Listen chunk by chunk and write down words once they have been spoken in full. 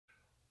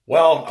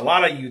Well, a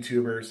lot of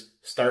YouTubers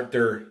start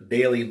their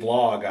daily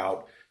vlog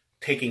out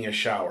taking a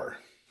shower.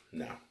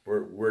 No,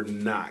 we're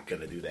not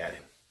going to do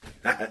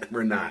that.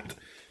 We're not.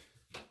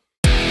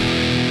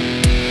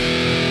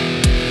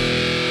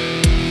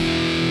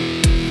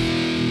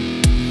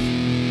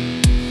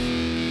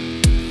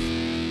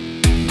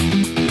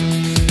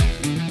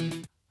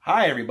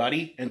 Hi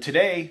everybody, and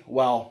today,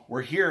 well,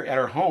 we're here at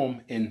our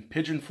home in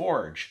Pigeon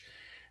Forge.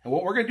 And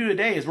what we're going to do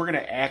today is we're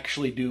going to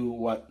actually do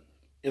what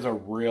is a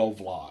real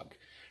vlog.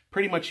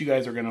 Pretty much you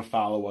guys are going to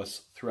follow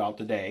us throughout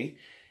the day,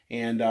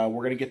 and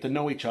we're going to get to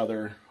know each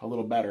other a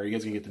little better. You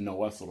guys are going to get to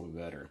know us a little bit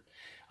better.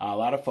 A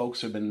lot of folks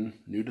have been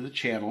new to the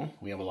channel.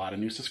 We have a lot of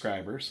new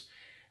subscribers,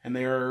 and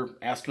they're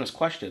asking us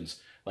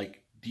questions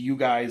like, do you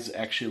guys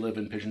actually live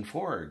in Pigeon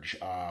Forge?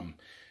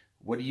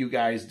 What do you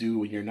guys do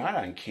when you're not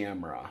on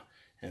camera?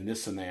 And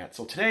this and that.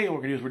 So today what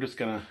we're going to do is we're just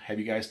going to have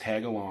you guys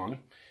tag along,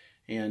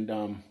 and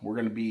we're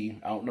going to be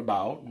out and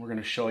about. We're going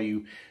to show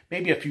you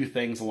maybe a few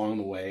things along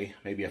the way,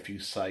 maybe a few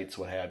sites,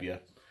 what have you.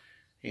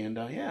 And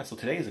yeah, so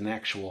today is an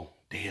actual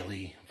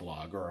daily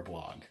vlog or a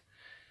vlog.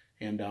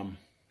 And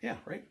yeah,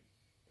 right?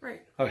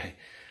 Right. Okay,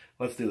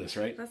 let's do this,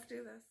 right? Let's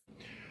do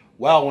this.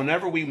 Well,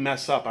 whenever we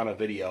mess up on a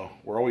video,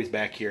 we're always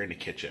back here in the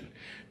kitchen.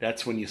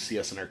 That's when you see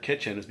us in our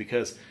kitchen, is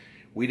because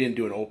we didn't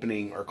do an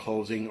opening or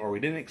closing, or we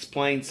didn't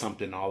explain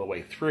something all the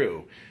way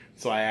through.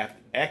 So I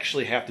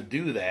actually have to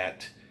do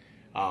that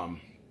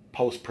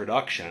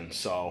post-production.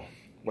 So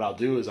what I'll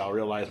do is I'll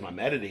realize when I'm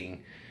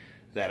editing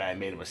that I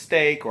made a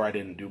mistake or I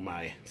didn't do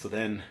my... So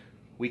then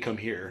we come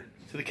here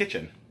to the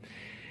kitchen.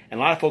 And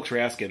a lot of folks were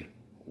asking,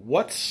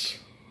 what's...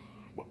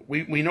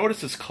 We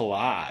noticed this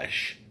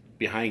collage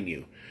behind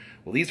you.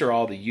 Well, these are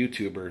all the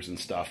YouTubers and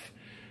stuff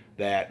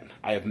that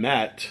I have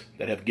met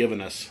that have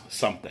given us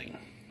something.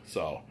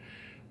 So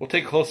we'll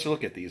take a closer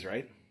look at these,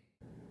 right?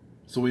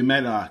 So we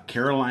met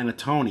Carolina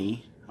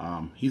Tony.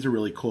 He's a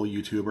really cool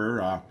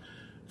YouTuber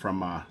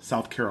from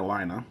South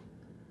Carolina.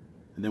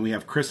 And then we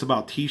have Chris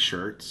About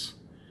T-Shirts.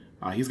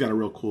 He's got a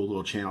real cool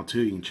little channel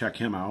too. You can check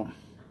him out.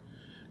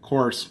 Of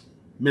course,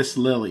 Miss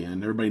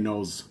Lillian. Everybody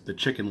knows the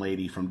chicken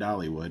lady from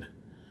Dollywood.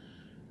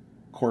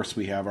 Of course,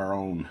 we have our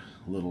own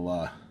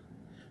little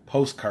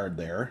postcard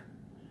there.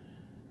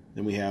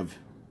 Then we have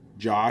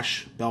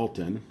Josh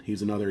Belton.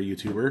 He's another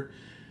YouTuber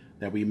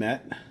that we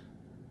met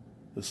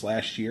this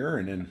last year,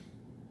 and then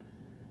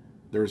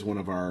there's one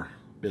of our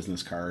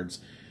business cards.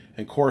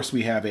 And of course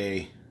we have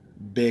a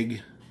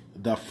big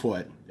the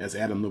foot, as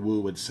Adam the Woo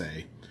would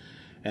say.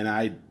 And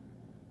I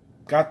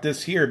got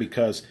this here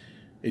because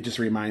it just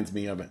reminds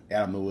me of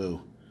Adam the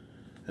Woo.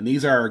 And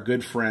these are our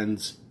good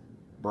friends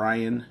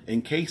Brian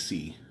and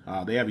Casey.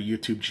 They have a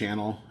YouTube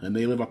channel, and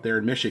they live up there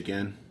in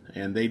Michigan,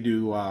 and they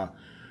do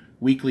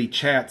weekly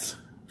chats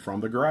from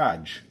the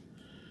garage.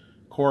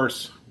 Of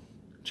course,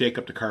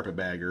 Jacob the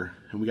Carpetbagger,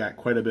 and we got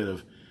quite a bit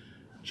of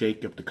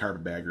Jacob the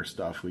Carpetbagger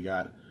stuff. We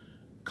got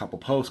a couple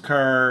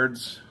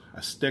postcards,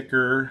 a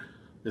sticker.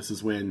 This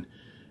is when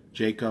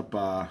Jacob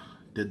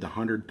did the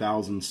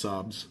 100,000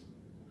 subs.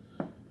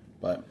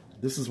 But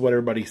this is what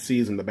everybody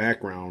sees in the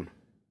background.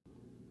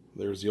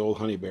 There's the old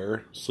honey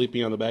bear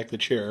sleeping on the back of the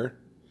chair,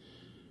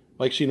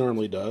 like she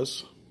normally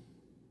does.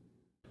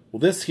 Well,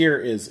 this here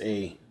is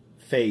a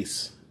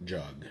face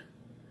jug,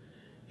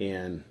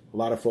 and a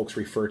lot of folks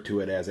refer to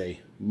it as a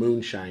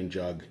moonshine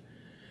jug.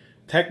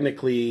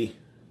 Technically,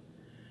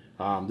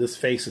 this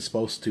face is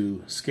supposed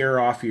to scare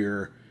off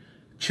your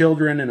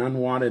children and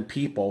unwanted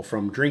people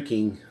from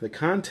drinking the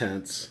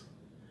contents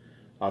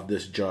of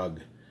this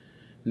jug.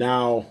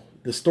 Now,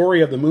 the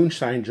story of the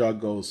moonshine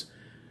jug goes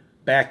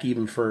back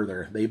even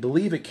further. They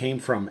believe it came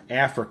from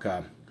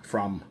Africa,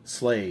 from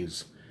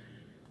slaves.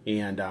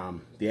 And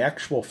the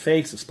actual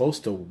face is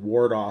supposed to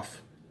ward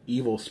off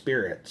evil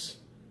spirits.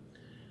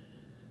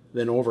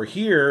 Then over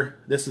here,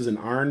 this is an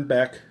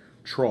Arnbeck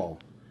troll.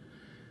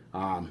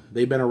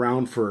 They've been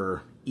around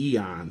for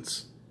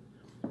eons.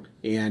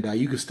 And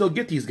you can still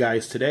get these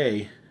guys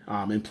today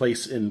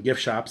in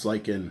gift shops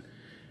like in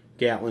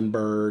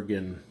Gatlinburg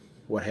and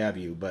what have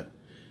you. But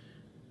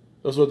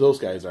those are what those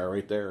guys are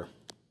right there.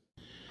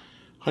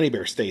 Honey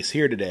Bear stays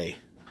here today.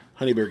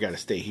 Honey Bear got to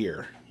stay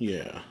here.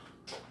 Yeah.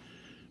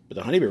 But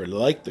the honey bear would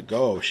like to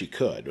go if she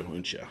could,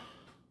 wouldn't you?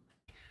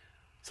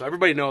 So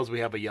everybody knows we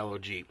have a yellow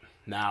Jeep.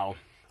 Now,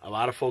 a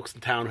lot of folks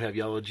in town who have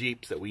yellow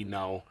Jeeps that we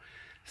know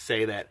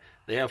say that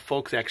they have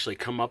folks actually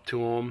come up to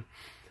them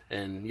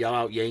and yell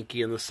out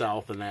Yankee in the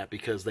South and that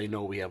because they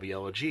know we have a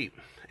yellow Jeep.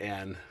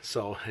 And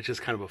so it's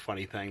just kind of a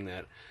funny thing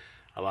that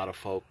a lot of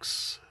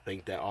folks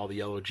think that all the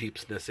yellow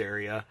Jeeps in this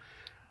area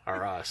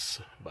are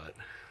us. But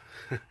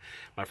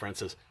my friend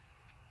says,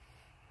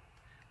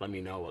 let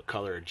me know what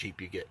color of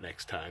Jeep you get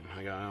next time.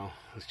 I go, oh,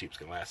 this Jeep's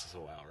going to last us a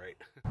while, right?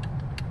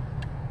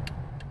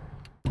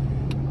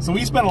 So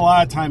we spend a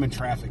lot of time in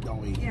traffic,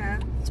 don't we? Yeah.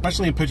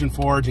 Especially in Pigeon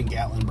Forge and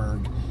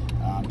Gatlinburg,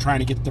 trying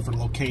to get to different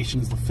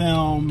locations to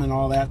film and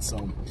all that.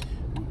 So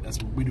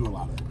we do a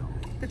lot of it, don't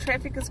we? The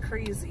traffic is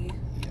crazy.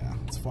 Yeah,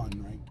 it's fun,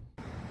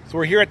 right? So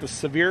we're here at the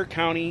Sevier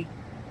County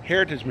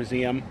Heritage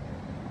Museum.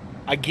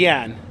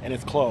 again, and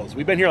it's closed.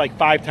 We've been here like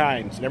 5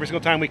 times, and every single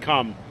time we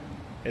come,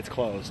 it's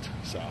closed.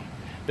 So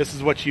this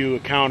is what you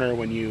encounter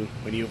when you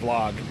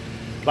vlog.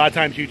 A lot of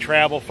times you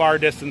travel far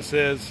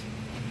distances,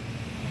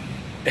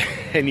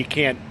 and you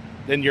can't.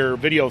 Then your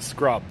video's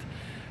scrubbed.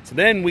 So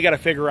then we got to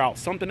figure out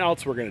something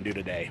else we're going to do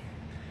today.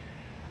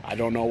 I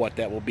don't know what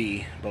that will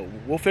be, but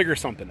we'll figure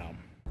something out.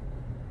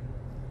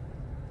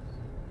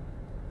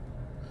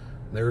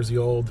 There's the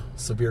old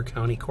Sevier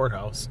County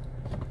Courthouse.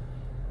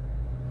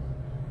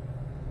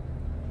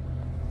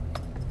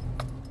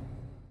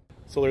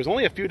 So there's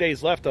only a few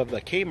days left of the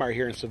Kmart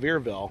here in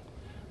Sevierville.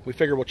 We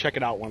figured we'll check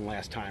it out one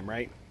last time,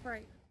 right?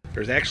 Right.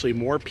 There's actually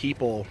more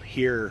people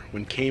here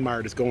when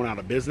Kmart is going out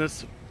of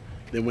business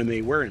than when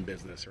they were in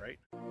business, right?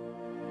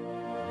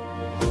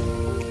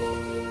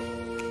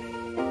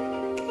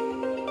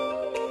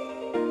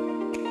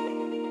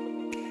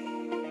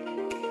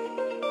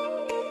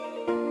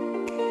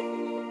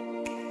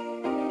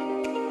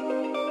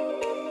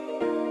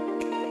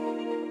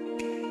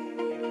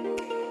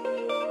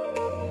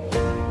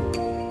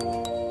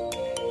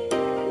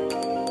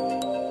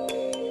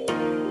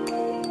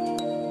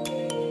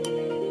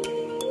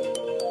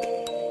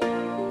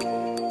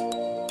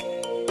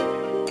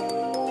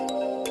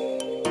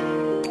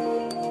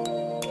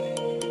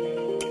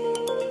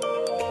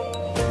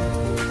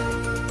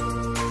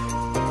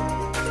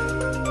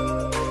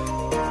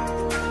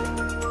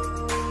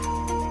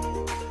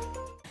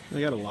 They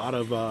got a lot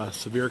of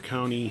Sevier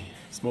County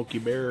Smoky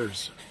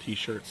Bears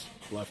t-shirts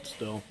left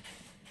still.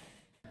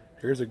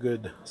 Here's a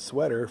good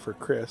sweater for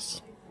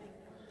Chris.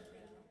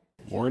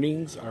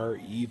 Mornings are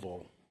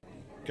evil.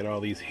 Got all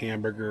these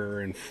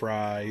hamburger and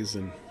fries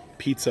and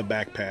pizza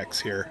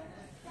backpacks here.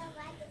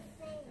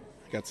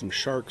 Got some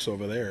sharks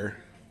over there.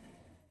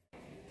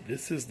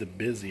 This is the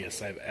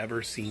busiest I've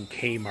ever seen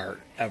Kmart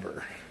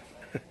ever.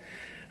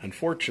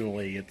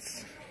 Unfortunately,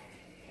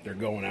 they're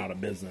going out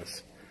of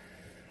business.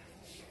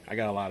 I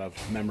got a lot of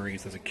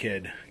memories as a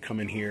kid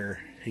coming here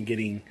and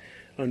getting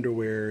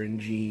underwear and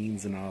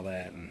jeans and all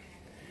that, and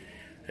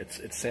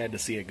it's sad to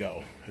see it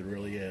go. It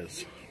really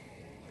is.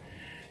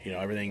 You know,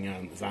 everything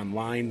is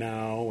online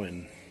now,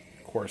 and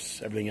of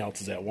course everything else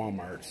is at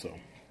Walmart. So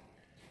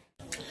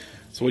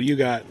what do you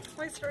got?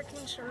 My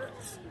hiking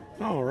shirts.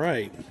 All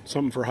right,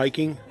 something for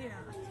hiking.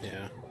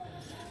 Yeah.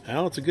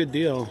 Well, it's a good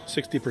deal.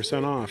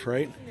 60% off,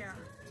 right? Yeah.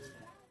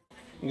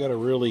 You got a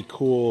really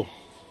cool,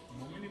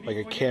 like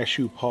a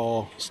cashew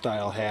paw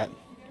style hat.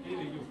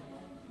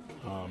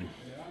 I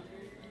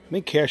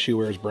think cashew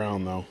wears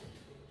brown though.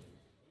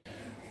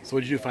 So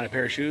what did you do? Find a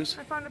pair of shoes?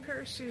 I found a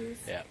pair of shoes.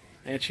 Yeah,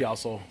 and she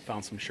also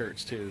found some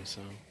shirts too.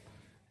 So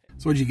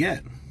what'd you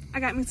get? I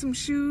got me some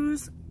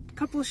shoes, a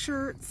couple of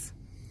shirts,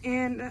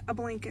 and a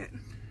blanket.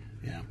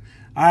 Yeah,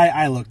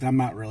 I looked. I'm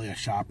not really a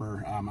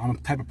shopper. I'm a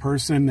type of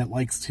person that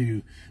likes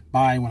to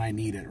buy when I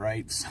need it,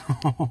 right? So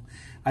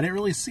I didn't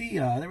really see.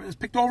 It was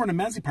picked over in the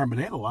men's department.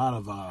 They had a lot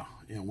of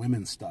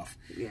women's stuff.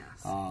 Yes.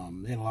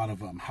 They had a lot of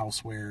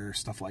houseware,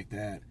 stuff like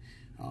that.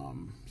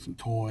 Some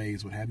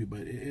toys, what have you.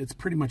 But it's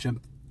pretty much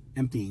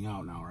emptying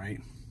out now,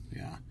 right?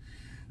 Yeah.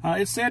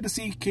 It's sad to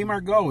see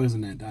Kmart go,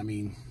 isn't it? I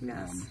mean,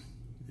 yes.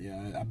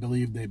 Yeah, I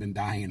believe they've been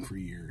dying for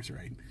years,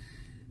 right?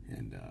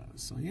 And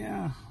so,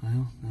 yeah,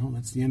 well,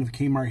 that's the end of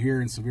Kmart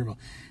here in Sevierville.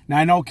 Now,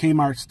 I know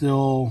Kmart's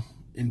still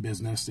in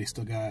business. They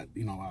still got,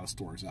 a lot of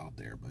stores out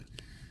there, but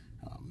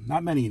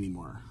not many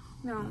anymore.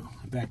 No.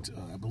 In fact,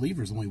 I believe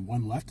there's only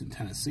one left in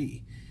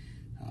Tennessee.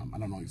 I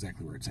don't know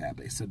exactly where it's at.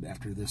 They said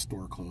after this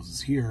store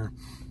closes here,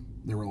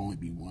 there will only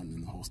be one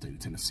in the whole state of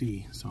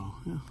Tennessee. So,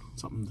 yeah,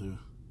 something to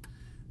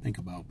think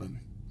about. But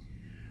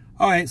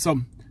all right,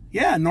 so,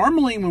 yeah,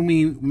 normally when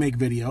we make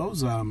videos,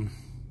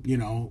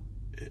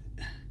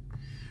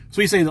 so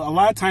we say a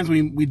lot of times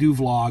we do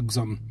vlogs,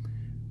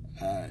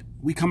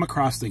 we come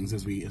across things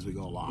as we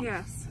go along.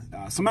 Yes.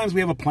 Sometimes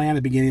we have a plan at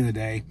the beginning of the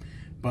day,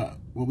 but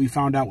what we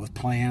found out with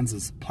plans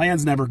is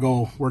plans never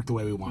work the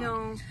way we want.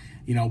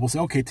 No. We'll say,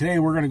 okay, today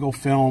we're going to go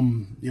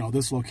film,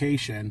 this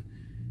location,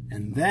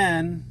 and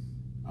then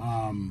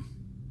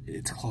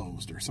it's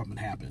closed or something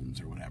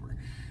happens or whatever.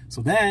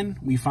 So then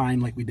we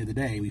find, like we did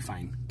today, we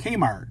find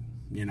Kmart.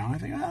 I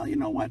think, well, you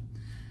know what?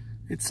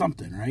 It's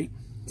something, right?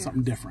 Yeah.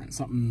 Something different,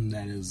 something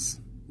that is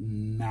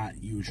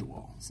not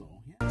usual. So,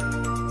 yeah.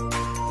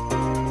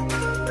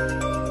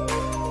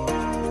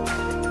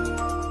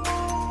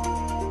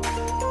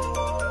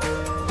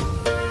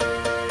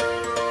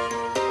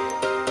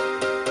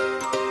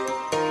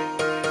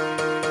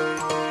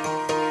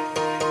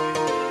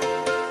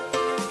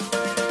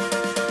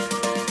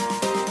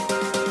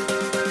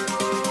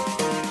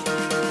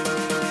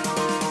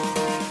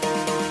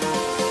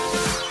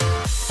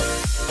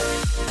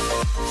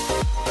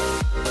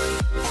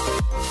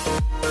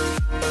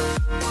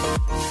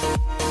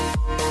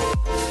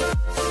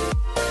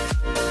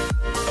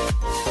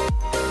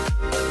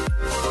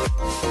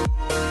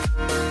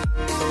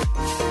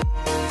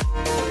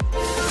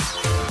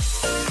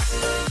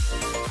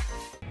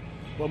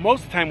 Well,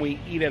 most of the time we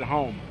eat at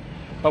home,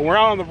 but when we're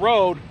out on the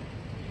road,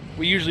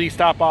 we usually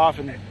stop off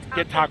and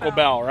get Taco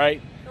Bell,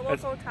 right? So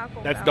we'll go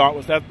Taco That's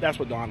Bell. That's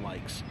what Dawn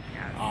likes.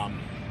 Yes.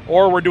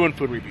 Or we're doing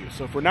food reviews.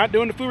 So if we're not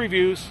doing the food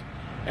reviews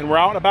and we're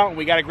out and about and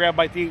we got to grab a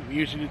bite to eat, we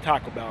usually do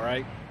Taco Bell,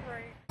 right?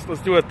 Right. So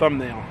let's do a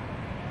thumbnail. All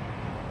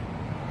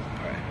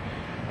right.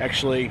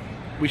 Actually,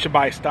 we should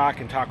buy stock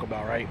in Taco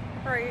Bell, right?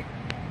 Right.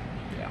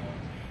 Yeah.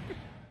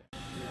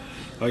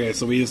 Okay,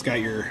 so we just got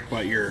your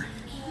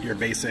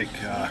basic.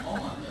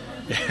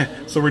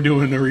 So we're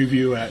doing the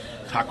review at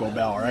Taco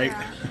Bell, right?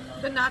 Yeah.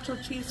 The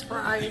nacho cheese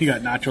fries. You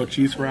got nacho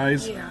cheese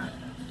fries. Yeah.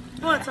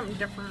 I want something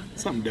different.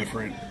 Something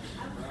different.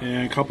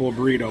 And a couple of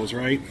burritos,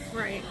 right?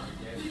 Right.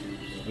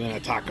 And then a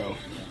taco.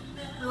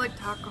 I like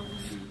tacos.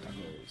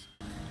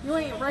 You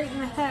ain't right in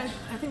the head.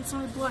 I think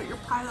somebody blew out your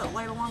pilot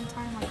light a long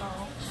time ago.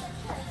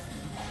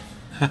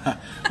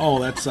 Oh,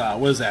 that's,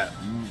 what is that?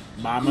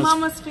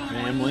 Mama's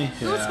Family. It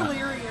was Yeah.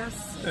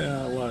 hilarious.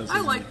 Yeah, it was. I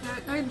liked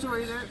it. I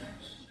enjoyed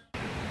it.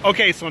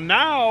 Okay, so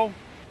now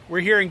we're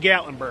here in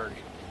Gatlinburg.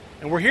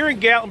 And we're here in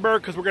Gatlinburg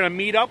because we're going to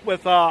meet up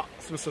with some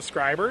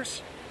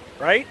subscribers,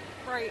 right?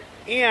 Right.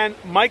 And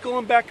Michael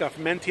and Becca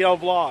from NTL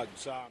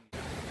Vlogs.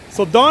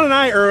 So Dawn and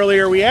I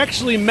earlier, we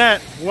actually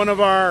met one of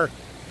our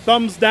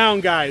thumbs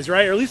down guys,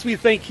 right? Or at least we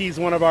think he's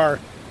one of our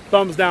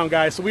thumbs down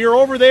guys. So we were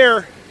over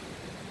there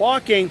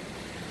walking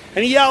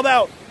and he yelled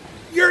out,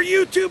 "Your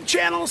YouTube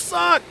channel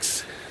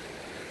sucks."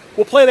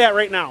 We'll play that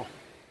right now.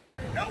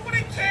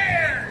 Nobody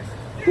cares!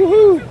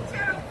 Woohoo! YouTube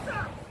channel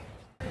sucks!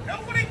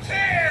 Nobody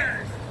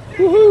cares!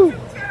 Woohoo!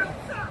 YouTube channel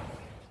sucks!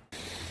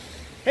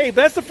 Hey,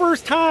 that's the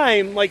first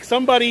time, like,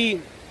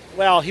 somebody,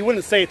 well, he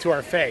wouldn't say it to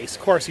our face.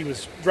 Of course, he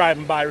was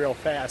driving by real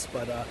fast,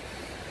 but it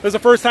was the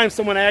first time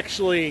someone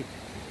actually,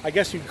 I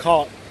guess you'd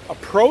call it,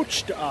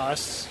 approached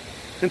us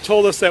and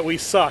told us that we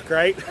suck,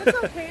 right? That's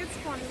okay. It's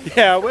funny.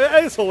 Yeah,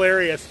 well, it's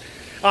hilarious.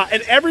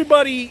 And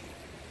everybody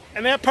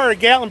in that part of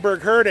Gatlinburg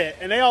heard it,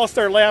 and they all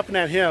started laughing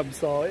at him,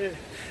 so it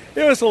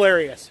was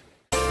hilarious.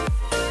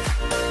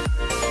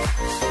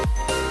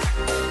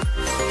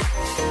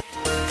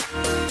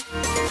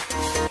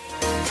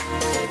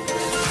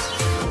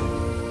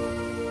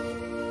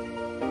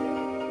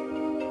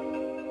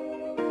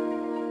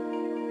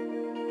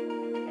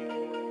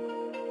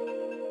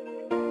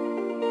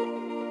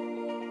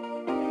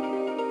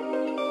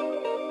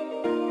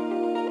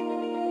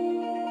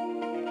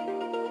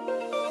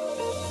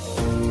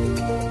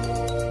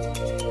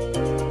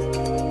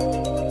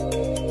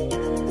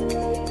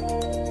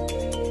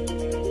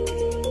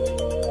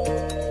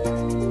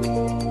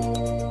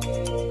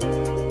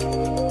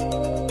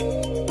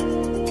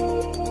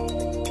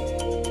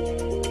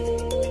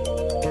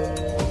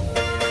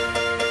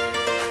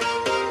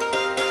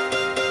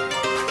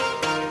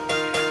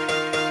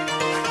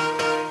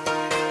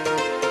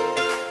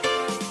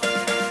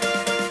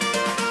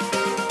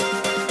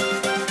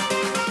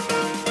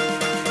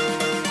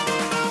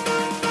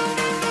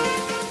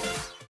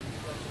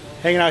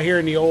 Hanging out here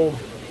in the old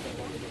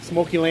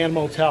Smoky Land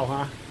Motel,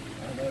 huh?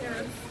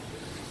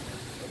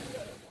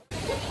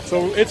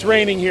 So it's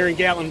raining here in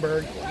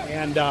Gatlinburg,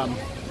 and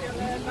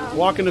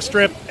walking the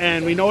strip,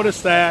 and we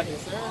noticed that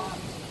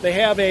they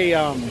have a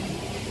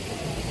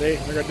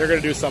they're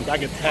gonna do something. I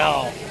could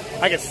tell,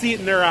 I could see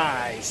it in their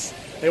eyes.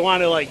 They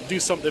want to like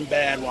do something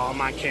bad while I'm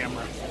on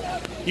camera.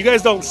 You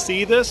guys don't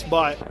see this,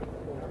 but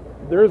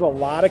there's a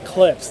lot of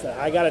clips that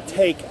I gotta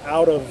take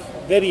out of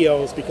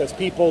videos because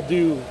people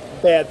do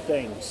bad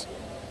things.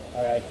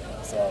 All right,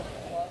 so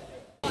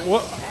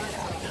what?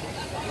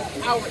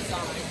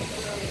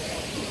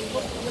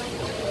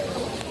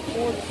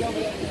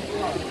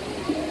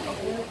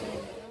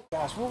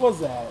 Gosh, what was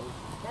that?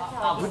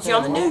 Put you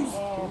on the news.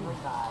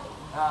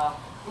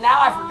 Now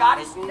I forgot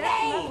his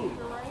name.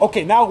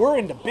 Okay, now we're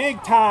in the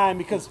big time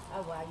because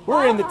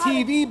we're in the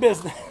TV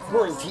business.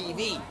 We're in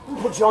TV.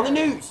 Put you on the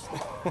news.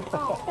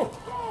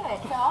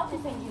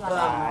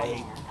 I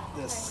hate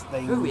this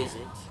thing. Who is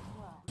it?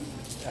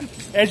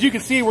 As you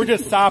can see, we're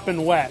just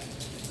sopping wet.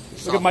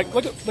 Look at Mike.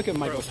 Look at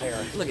Michael's hair.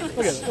 Look at Look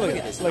at this. it. Look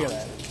at this. Look at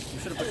that. You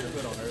should have put your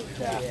foot on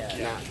earlier.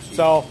 Yeah.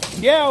 So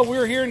yeah, we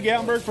were here in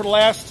Gatlinburg for the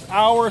last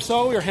hour or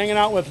so. We were hanging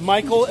out with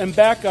Michael and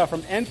Becca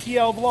from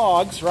NTL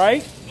Vlogs,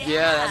 right?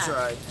 Yeah, that's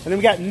right. And then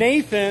we got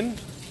Nathan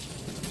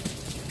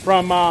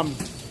from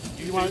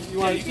you want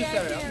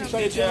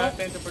TGI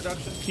Phantom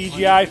Productions.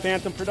 TGI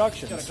Phantom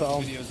Productions. Got a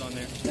couple So videos on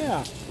there.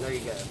 yeah. There you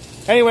go.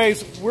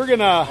 Anyways, we're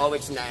gonna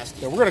It's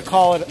nasty.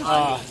 call it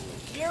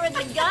You're in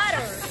the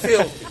gutter.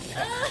 Filthy.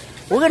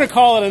 we're gonna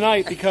call it a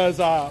night because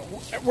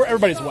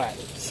everybody's wet.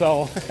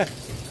 So,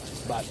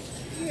 but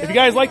if you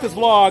guys like this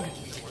vlog,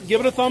 give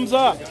it a thumbs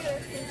up.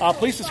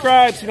 Please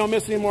subscribe so you don't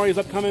miss any more of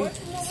these upcoming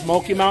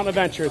Smoky Mountain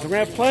adventures. We're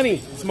gonna have plenty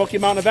of Smoky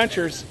Mountain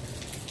adventures.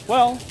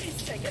 Well,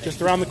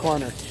 just around the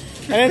corner.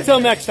 And until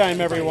next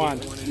time, everyone.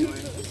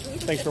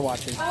 Thanks for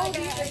watching.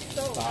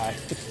 Bye.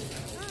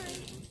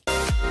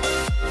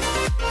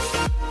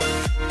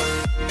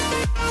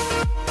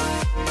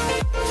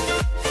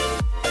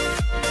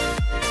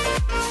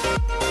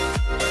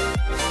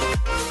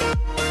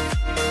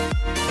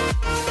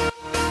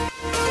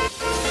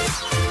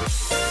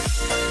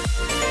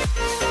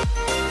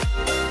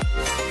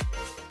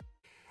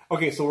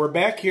 Okay, so we're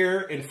back here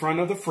in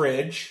front of the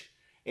fridge,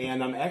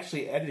 and I'm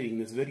actually editing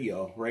this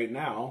video right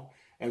now,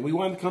 and we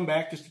wanted to come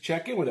back just to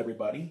check in with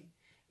everybody,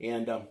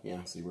 and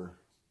yeah, see,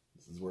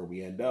 this is where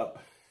we end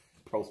up,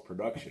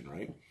 post-production,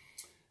 right?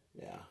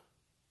 Yeah.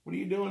 What are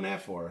you doing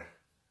that for?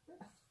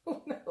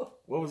 Oh no.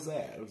 What was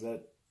that? Was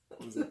that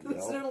the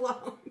Loser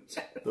Lounge?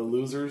 The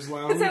Loser's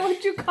Lounge? Is that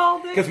what you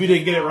called it? Because we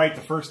didn't get it right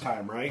the first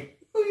time, right?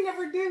 We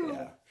never do.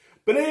 Yeah.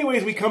 But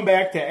anyways, we come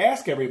back to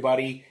ask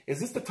everybody, is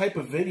this the type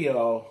of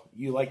video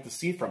you like to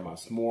see from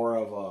us? More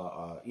of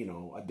a you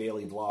know, a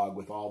daily vlog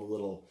with all the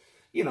little,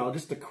 you know,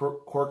 just the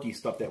quirky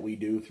stuff that we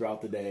do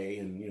throughout the day,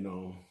 and, you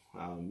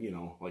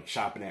know, like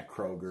shopping at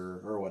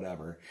Kroger or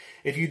whatever.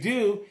 If you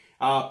do,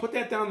 put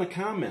that down in the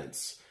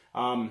comments.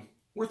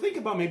 We're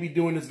thinking about maybe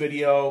doing this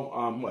video,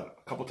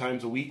 a couple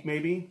times a week,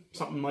 maybe,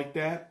 something like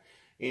that.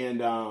 And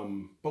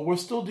but we'll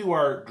still do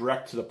our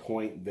direct to the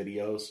point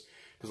videos.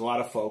 Because a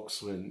lot of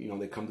folks, when, you know,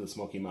 they come to the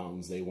Smoky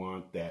Mountains, they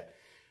want that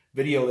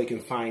video they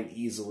can find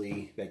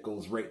easily that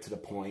goes right to the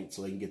point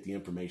so they can get the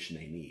information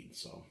they need.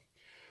 So,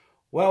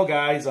 well,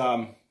 guys,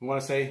 we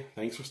want to say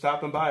thanks for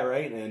stopping by,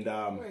 right? And,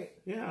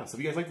 yeah, so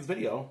if you guys like this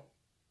video,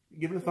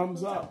 give it a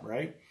thumbs up,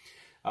 right?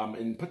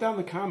 And put down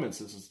in the comments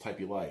this is the type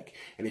you like.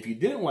 And if you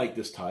didn't like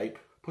this type,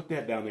 put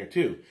that down there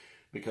too,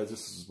 because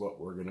this is what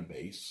we're going to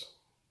base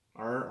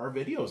our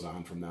videos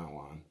on from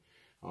now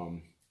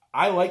on.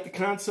 I like the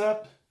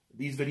concept.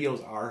 These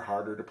videos are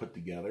harder to put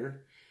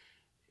together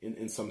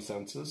in some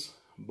senses,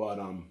 but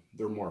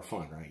they're more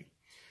fun, right?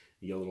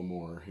 You get a little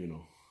more, you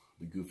know,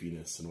 the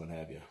goofiness and what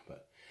have you.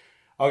 But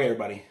okay,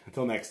 everybody,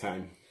 until next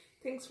time.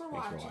 Thanks for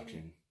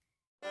watching.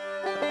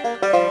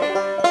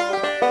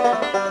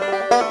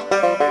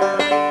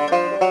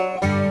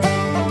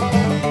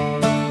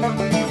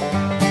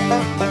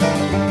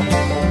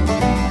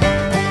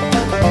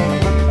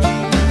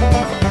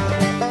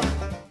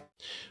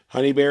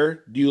 Honey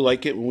Bear, do you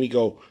like it when we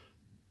go,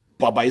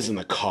 Bubba's in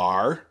the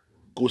car,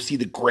 go see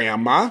the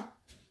grandma?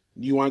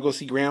 You want to go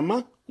see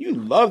grandma? You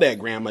love that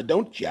grandma,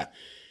 don't you?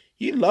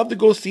 You love to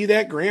go see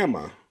that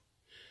grandma.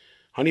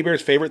 Honey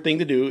Bear's favorite thing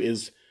to do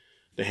is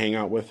to hang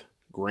out with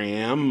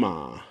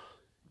grandma.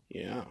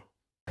 Yeah.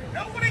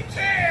 Nobody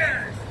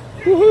cares!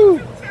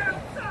 Woohoo!